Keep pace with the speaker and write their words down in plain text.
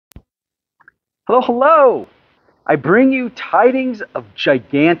Hello, hello! I bring you tidings of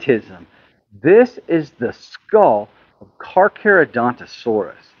gigantism. This is the skull of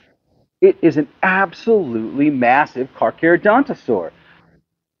Carcharodontosaurus. It is an absolutely massive Carcharodontosaur,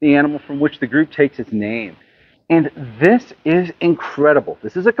 the animal from which the group takes its name. And this is incredible.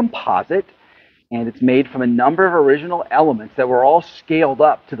 This is a composite, and it's made from a number of original elements that were all scaled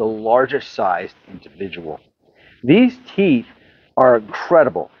up to the largest sized individual. These teeth are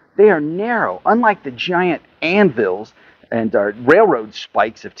incredible. They are narrow, unlike the giant anvils and railroad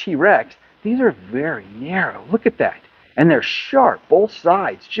spikes of T Rex. These are very narrow. Look at that. And they're sharp, both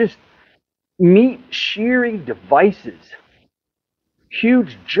sides, just meat shearing devices.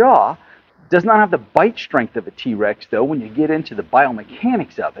 Huge jaw. Does not have the bite strength of a T Rex, though, when you get into the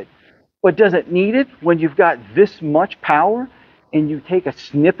biomechanics of it. But does it need it when you've got this much power and you take a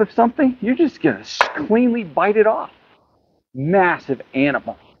snip of something? You're just going to cleanly bite it off. Massive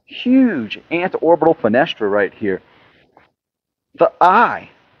animal. Huge anteorbital fenestra right here. The eye,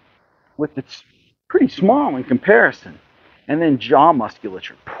 with its pretty small in comparison, and then jaw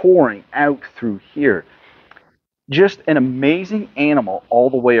musculature pouring out through here. Just an amazing animal all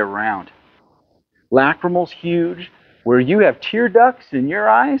the way around. Lacrimals huge. Where you have tear ducts in your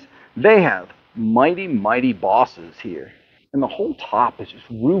eyes, they have mighty, mighty bosses here. And the whole top is just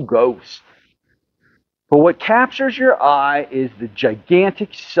rugose. But what captures your eye is the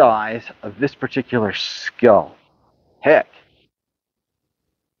gigantic size of this particular skull. Heck.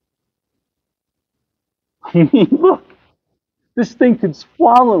 Look, this thing could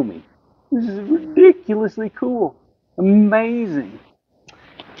swallow me. This is ridiculously cool. Amazing.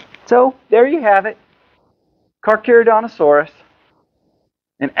 So, there you have it. Carcharodontosaurus,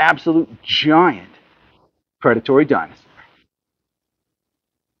 an absolute giant predatory dinosaur.